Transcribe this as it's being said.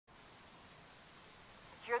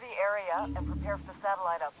area and prepare for the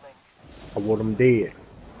satellite uplink. I want them dead.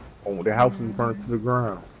 I want their houses burned to the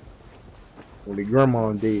ground. I want their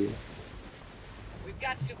grandma dead. We've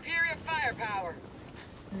got superior firepower.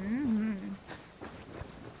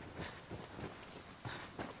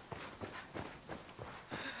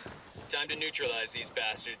 Time to neutralize these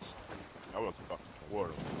bastards. I want to fucking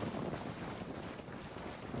water.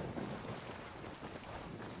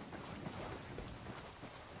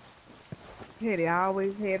 Yeah, they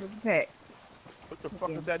always head of the pack. What the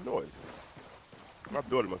fuck is that noise? My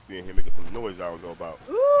daughter must be in here making some noise I don't know about.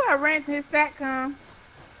 Ooh, I ran to his SATCOM.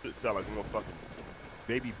 It sound like a fucking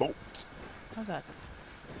baby boat. I got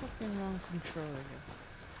fucking wrong controller.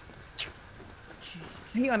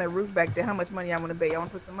 He on that roof back there. How much money I want to bet? I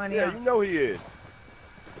want to put some money Yeah, on? you know he is.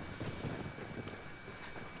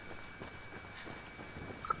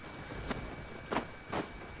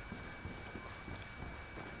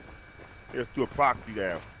 Let's do a proxy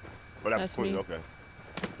down. But That's me. Okay.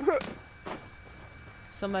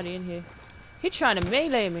 Somebody in here. He trying to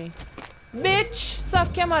melee me. Bitch!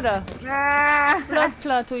 Suck your mother. Ah! Blood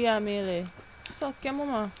clot to your melee. Suck your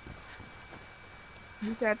mama.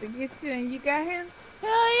 He tried to get you and you got him?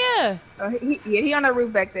 Hell yeah. Oh, he on the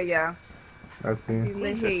roof back there, y'all. I see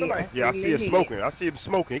him. Yeah, I see him smoking. I see him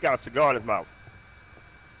smoking. He got a cigar in his mouth.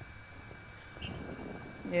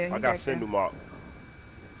 Yeah, I got Sindu mark.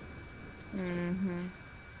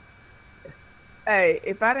 Hey,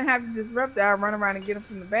 if I didn't have to disrupt it, I'd run around and get him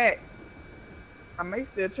from the back. I may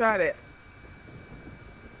still try that.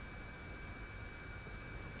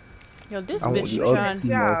 Yo, this I want bitch the other trying. two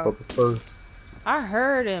motherfuckers first. I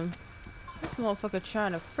heard him. This motherfucker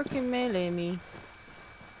trying to freaking melee me.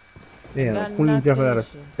 Damn, Got Queen knocked jumping in out of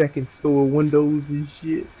shit. second store windows and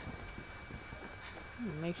shit.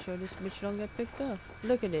 Make sure this bitch don't get picked up.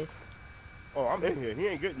 Look at this. Oh, I'm in here. He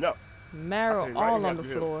ain't getting up. Marrow Right all here on the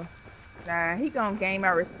after him. floor. Nah, he gonna gain my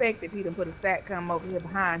respect if he done put a SATCOM over here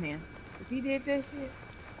behind him. If he did that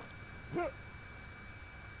shit.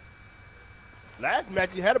 Last match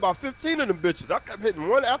he had about 15 of them bitches. I kept hitting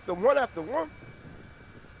one after one after one.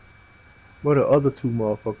 Where the other two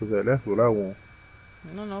motherfuckers at? That's what I want.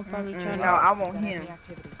 No, probably trying No, to I want him.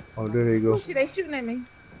 Oh, there they go. Oh shit, they shooting at me.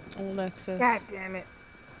 all access. God damn it.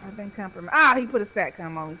 I've been compromised. Ah, he put a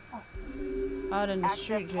SATCOM on me. Out in the Access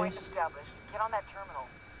street, point just. established. Get on that terminal.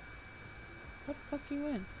 What the fuck you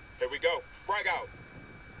in? Here we go. Frag out.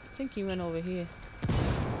 I think you went over here.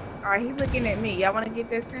 Alright, he's looking at me. Y'all wanna get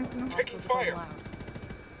that sentinel? Taking fire.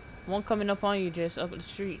 One coming up on you, just up the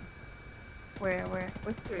street. Where?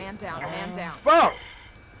 What street? Man down, man down. Fuck!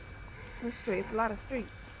 What street? It's a lot of streets.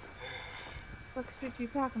 What street you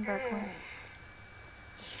talking about, Quinn?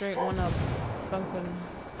 Straight one up, fucking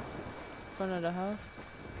front of the house.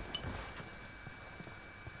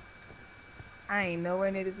 I ain't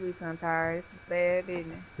nowhere near this Recon tire. It's bad,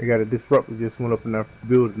 isn't it? They got a disruptor just went up in that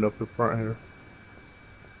building up in front here.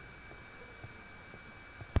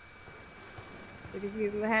 Did he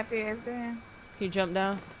get a little happy ass down? He jumped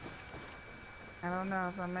down. I don't know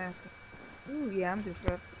if I'm asking. Ooh, yeah, I'm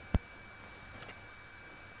disrupted.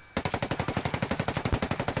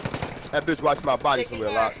 That bitch watched my body somewhere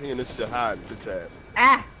a lot. He in this shit hiding, bitch ass.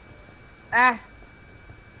 Ah! Ah!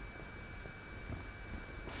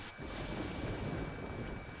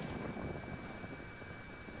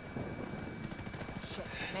 Shit,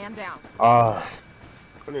 man down. Ah.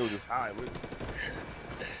 That nigga was just hiding.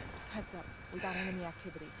 Heads up, we got enemy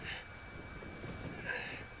activity.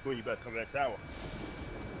 When you better come to that tower.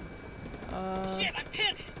 Shit, I'm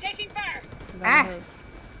pinned! Taking fire! Ah!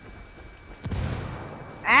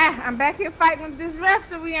 Ah! I'm back here fighting with this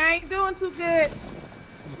wrestler. We ain't doing too good.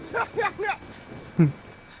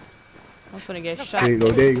 I'm finna get shot. There you go,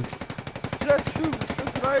 there you go. Just shoot.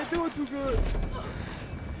 Listen, I ain't doing too good.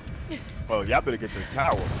 Oh, y'all better get to the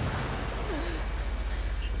tower.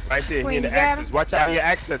 Right there, he in the access. Watch out, your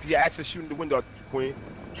access. Your access shooting the window, Queen.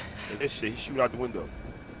 And this shit, he's shooting out the window.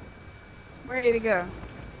 Where did he go?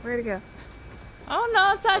 Where'd he go? Oh no,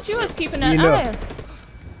 I thought you was keeping an eye on.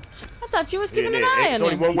 I thought you was keeping an eye on There's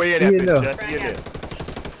only him. one way in that bitch, Jess. He in there.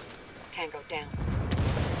 Tango down.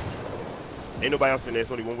 Ain't nobody else in there.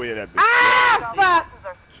 There's only one way in that bitch. Ah! Fuck!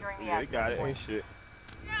 Are securing the Yeah, they access got it. point. Ain't shit.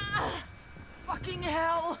 Fucking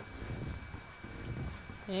hell!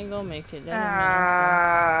 You ain't gonna make it. That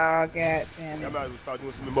Ah, god damn Y'all it. might as well start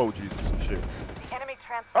doing some emojis and some shit. The enemy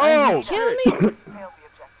transfer. Oh! Kill me! Failed the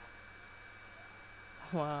objective.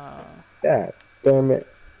 Wow. God damn it.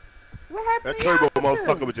 What happened That to turbo y'all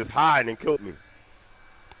motherfucker too? was just hiding and killed me.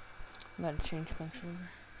 Gotta change controller.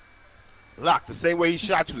 Lock, the same way he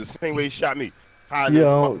shot you, the same way he shot me. Hiding in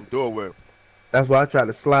Yo. the fucking doorway. That's why I tried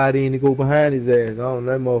to slide in and go behind his ass. I don't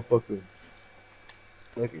know that motherfucker.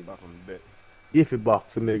 Fucking Fucking bit. iffy box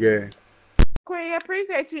a nigga ass. Queen, I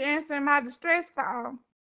appreciate you answering my distress call.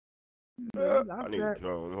 I need to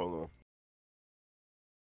go. Hold on.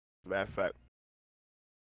 Matter of fact.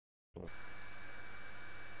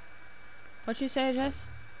 What you say, Jess?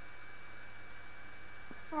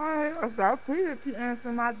 I appreciate you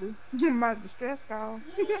answering my my distress call.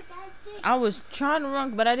 I was trying to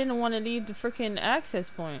run, but I didn't want to leave the freaking access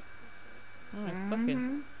point. Alright,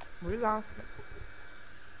 fucking. We lost it.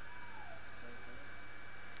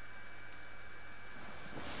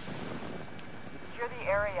 Secure the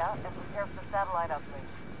area and prepare for the satellite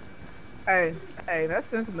uplink. Hey, that's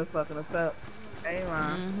sensitive fucking us up. Ain't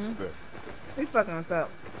lying. He's fucking us up.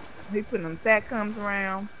 He putting them sat comes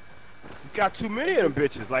around. You got too many of them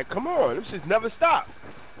bitches. Like, come on. Them shits never stop.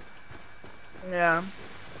 Yeah.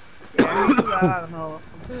 Yeah, he's a lot of them hoes.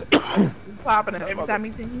 He's popping it every time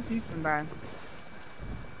he thinks he shoots somebody.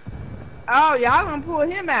 Oh, y'all gonna pull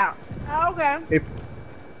him out. Oh, okay.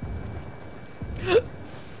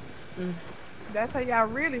 That's how y'all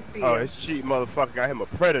really feel. Oh, this cheap motherfucker got him a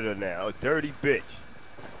predator now. A dirty bitch.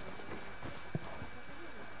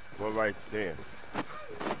 One right there.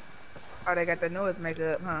 Oh, they got that noise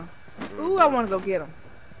maker up, huh? Ooh, I wanna go get him.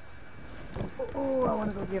 Ooh, I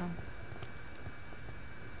wanna go get him.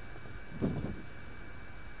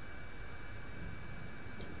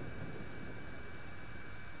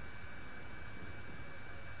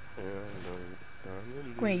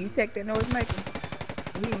 Queen, you take that noise maker.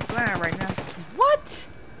 He ain't flying right now. What?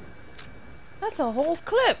 That's a whole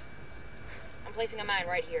clip. I'm placing a mine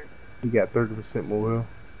right here. He got 30% more health.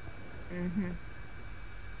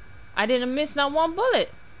 I didn't miss not one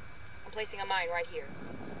bullet. I'm placing a mine right here.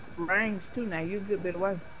 Range too now, you a good bit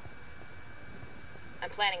away. I'm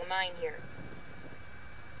planting a mine here.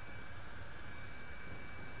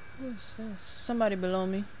 Who's this? Somebody below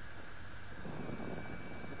me.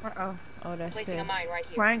 Uh-oh. Oh, that's Placing a Pit. mine right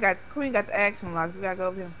here. Queen got the action lock. We gotta go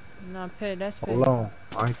over here. No, Pit, that's Pit. Hold on.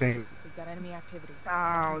 I ain't think. We've got enemy activity.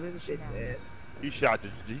 Oh, this is shit bad. He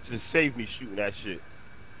just saved me shooting that shit.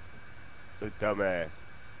 This dumbass.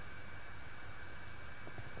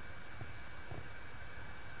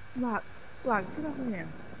 Lock, get over here.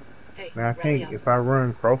 Hey, Man, I rally can't. up. If I run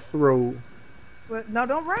across the road, Well, no,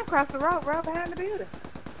 don't run across the road. Run behind the building.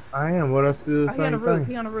 I am. What else do the Oh, he on the same roof. thing?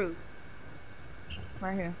 He on the roof.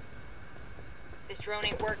 Right here. This drone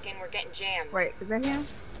ain't working. We're getting jammed. Wait, is that him?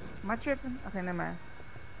 Am I tripping? Okay, never mind.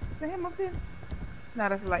 Is that him up there? No,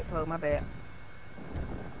 that's a light pole. My bad.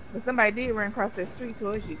 But somebody did run across that street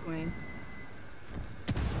towards you, Queen.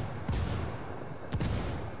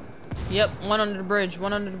 Yep, one under the bridge.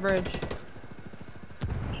 One under the bridge.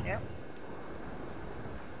 Yep.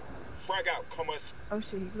 Frag out, come on. Oh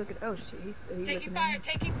shit, he's looking. Oh shit, he's Taking looking fire, at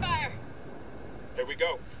me. taking fire. Here we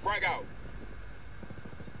go. Frag out.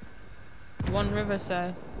 One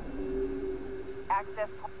riverside. Access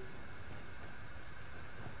point.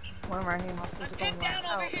 One right here. Let's get down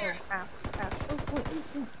over here. Ow. Oh.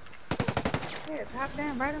 Yeah, top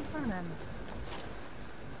down right in front of me.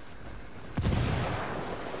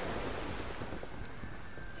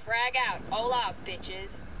 Frag out. All out, bitches.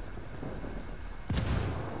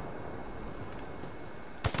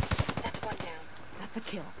 That's one down. That's a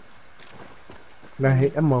kill. Now, hey,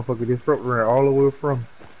 that motherfucker just broke right all the way from.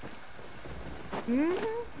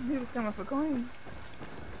 He was coming for Queen.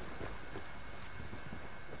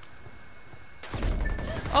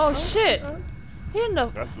 Oh shit! He in the.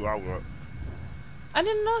 That's who I want. I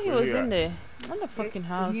didn't know he Where was he in at? there. I'm in the fucking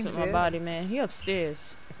house in with my jail? body, man. He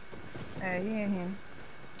upstairs. He ain't him.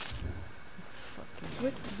 Fucking.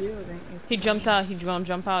 Which building? He jumped out. He gonna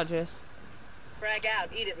jump out, Jess. Frag out.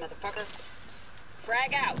 Eat it, motherfucker.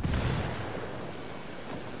 Frag out.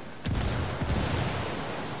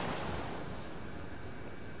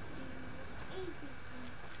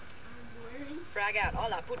 Frag out.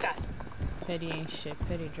 Hola, putas. Petty ain't shit.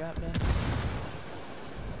 Petty drop that.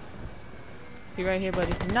 He right here,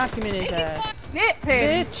 buddy. Knock him in his ass. Shit,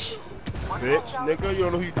 Petty. Bitch! Bitch, nigga, you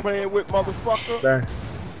don't know who you playing with, motherfucker? There.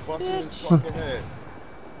 Fucking his Bitch. fucking head.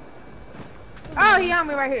 Oh, he on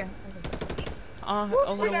me right here.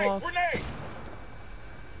 Over the wall. Grenade!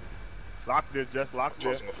 Lock this, just lock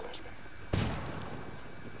this. Tossing a flashbang.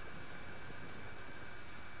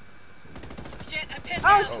 Shit, I'm pissed Oh,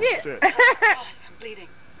 out. Oh, shit. shit. Oh, I'm bleeding.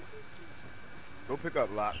 Go pick up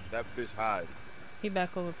Lock. That bitch hide. He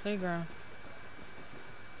back over playground.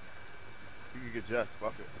 You can get Jess,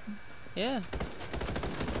 fuck it. Yeah.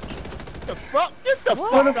 the fuck? Get the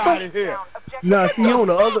What? fuck out of here. Objective Nah, she on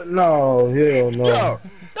the other. No, hell no. Yo,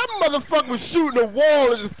 that motherfucker was shooting the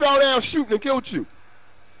wall and just fell down shooting and killed you.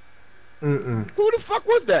 Mm-mm. Who the fuck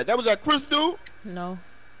was that? That was that Chris dude? No.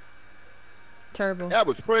 Turbo. That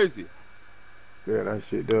was crazy. Yeah, that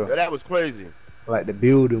shit Yeah, though. that was crazy. Like the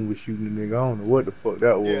building was shooting the nigga. I don't know what the fuck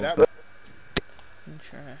that was. Yeah, that was,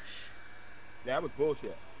 Trash. that was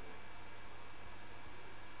bullshit.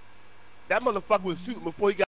 That motherfucker was shooting before he got